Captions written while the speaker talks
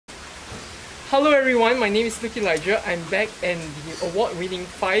Hello everyone, my name is Luke Elijah. I'm back in the award-winning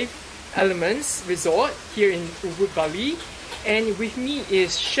Fivelements Resort here in Ubud, Bali. And with me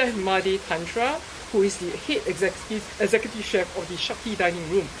is Chef Made Tantra, who is the head executive chef of the Sakti dining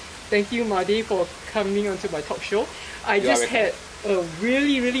room. Thank you, Made, for coming onto my talk show. I just had a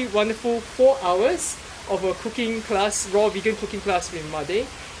really wonderful 4 hours of a cooking class, raw vegan cooking class with Made.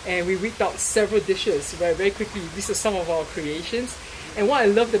 And we whipped out several dishes very quickly. These are some of our creations. And what I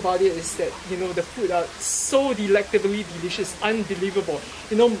loved about it is that, you know, the food are so delectably delicious, unbelievable.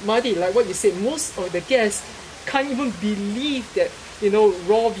 You know, Made, like what you said, most of the guests can't even believe that, you know,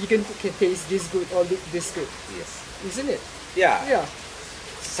 raw vegan food can taste this good or look this good. Yes. Isn't it? Yeah. Yeah.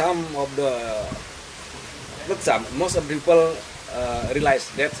 Some of the, not some, most of the people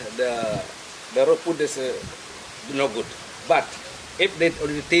realize that the raw food is no good. But if they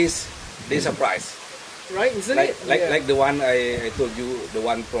already taste, they surprise. Right, isn't like, it? Like the one I told you, the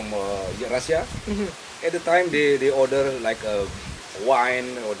one from Russia. Mm-hmm. At the time they order like a wine,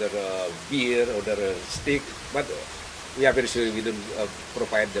 order a beer, order a steak. But we are very sure we don't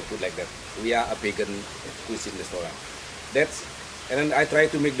provide the food like that. We are a vegan cuisine restaurant. And then I try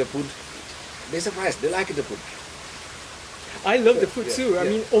to make the food. They surprised. They like the food. I love the food too. Yeah. I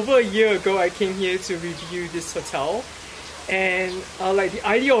mean, over a year ago, I came here to review this hotel. And like the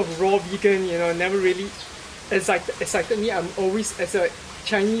idea of raw vegan, you know, never really excited me. I'm always, as a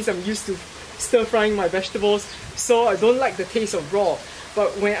Chinese, I'm used to stir frying my vegetables, so I don't like the taste of raw.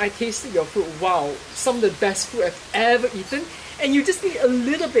 But when I tasted your food, wow, some of the best food I've ever eaten. And you just need a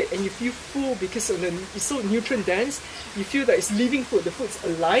little bit and you feel full because of it's so nutrient dense. You feel that it's living food, the food's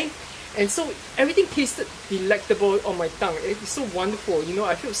alive. And so everything tasted delectable on my tongue. It's so wonderful, you know,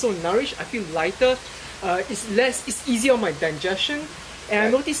 I feel so nourished, I feel lighter. It's easier on my digestion, and I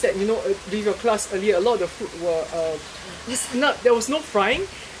noticed that, you know, with your class earlier, a lot of the food were there was no frying,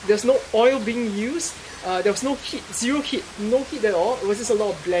 there's no oil being used, there was no heat, zero heat, no heat at all. It was just a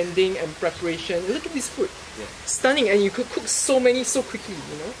lot of blending and preparation. Look at this food, stunning, and you could cook so many so quickly,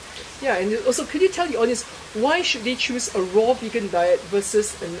 you know. Yeah, and also, could you tell the audience why should they choose a raw vegan diet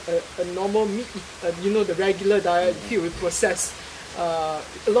versus a normal meat, you know, the regular diet filled with processed. A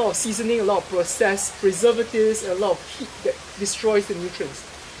lot of seasoning, a lot of processed preservatives, a lot of heat that destroys the nutrients.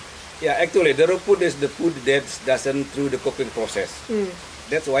 Yeah, actually, the raw food is the food that doesn't through the cooking process.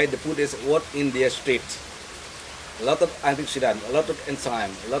 That's why the food is what in their state. A lot of antioxidant, a lot of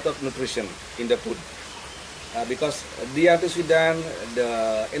enzyme, a lot of nutrition in the food. Because the antioxidant,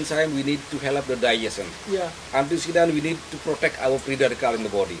 the enzyme, we need to help the digestion. Yeah. Antioxidant, we need to protect our free radical in the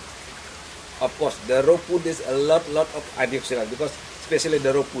body. Of course, the raw food is a lot of antioxidant, because especially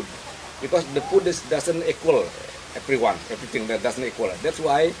the raw food, because the food doesn't equal everything that doesn't equal. That's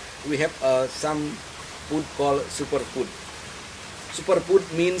why we have some food called superfood. Superfood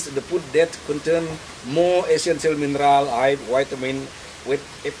means the food that contain more essential mineral, vitamin,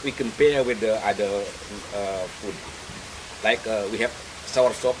 if we compare with the other food. Like we have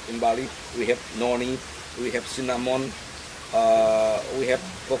soursop in Bali, we have noni, we have cinnamon. We have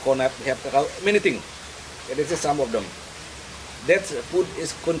coconut, we have cacao, many things. This is some of them. That food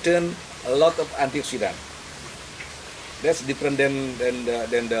is contain a lot of antioxidant. That's different than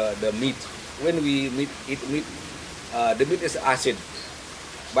the meat. When we eat meat, the meat is acid,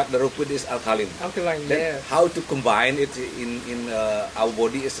 but the raw food is alkaline. Alkaline, then how to combine it in our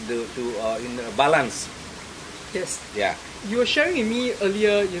body is in balance. Yes. Yeah. You were sharing with me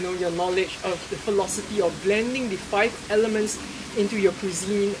earlier, you know, your knowledge of the philosophy of blending the 5 elements into your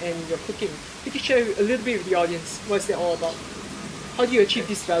cuisine and your cooking. Could you share a little bit with the audience? What's that all about? How do you achieve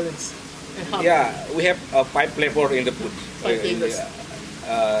this balance? And how? Yeah, we have 5 flavors in the food. 5 flavors.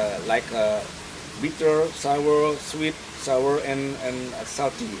 Like bitter, sour, sweet, sour, and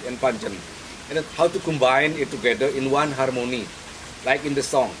salty and pungent. And then how to combine it together in one harmony, like in the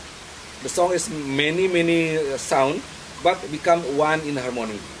song. The song is many sound, but become one in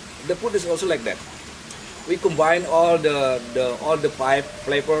harmony. The food is also like that. We combine all the 5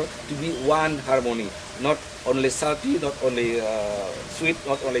 flavor to be one harmony. Not only salty, not only sweet,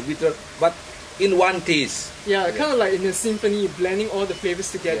 not only bitter, but in one taste. Yeah, kind of like in a symphony, blending all the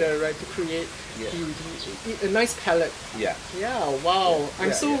flavors together, right, to create a nice palette. Yeah. Yeah. Wow.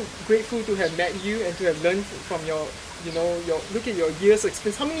 I'm so grateful to have met you and to have learned from your, you know, look at your years of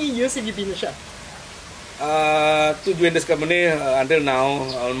experience. How many years have you been a chef? To join this company until now,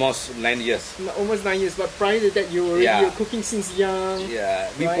 almost 9 years. Almost 9 years, but prior to that, you were already cooking since young. Yeah,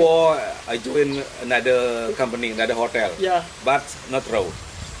 before I joined another company, another hotel. Yeah. But not raw.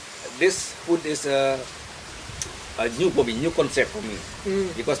 This food is a new for me, new concept for me.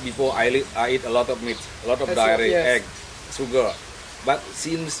 Because before I eat a lot of meat, a lot of dairy, egg, sugar. But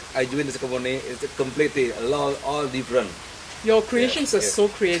since I joined this company, it's completely all different. Your creations are so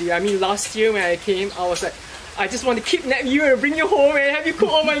creative. I mean, last year when I came, I was like, I just want to kidnap you and bring you home and have you cook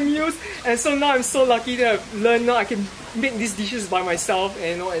all my meals. And so now I'm so lucky that I've learned now I can make these dishes by myself,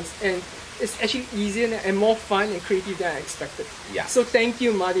 and you know, and it's actually easier and more fun and creative than I expected. Yeah. So thank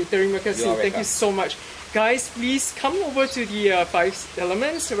you, Made. Thank welcome. you so much. Guys, please come over to the Five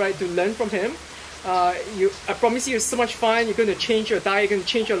Elements, right, to learn from him. I promise you it's so much fun. You're going to change your diet, you're going to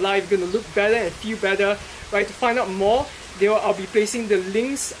change your life, you're going to look better and feel better. Right? To find out more, I'll be placing the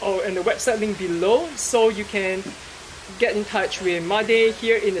links and the website link below, so you can get in touch with Made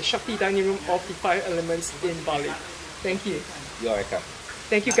here in the Sakti dining room of the Five Elements in Bali. Thank you. You're welcome.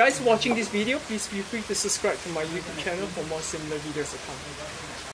 Thank you guys for watching this video. Please feel free to subscribe to my YouTube channel for more similar videos to come.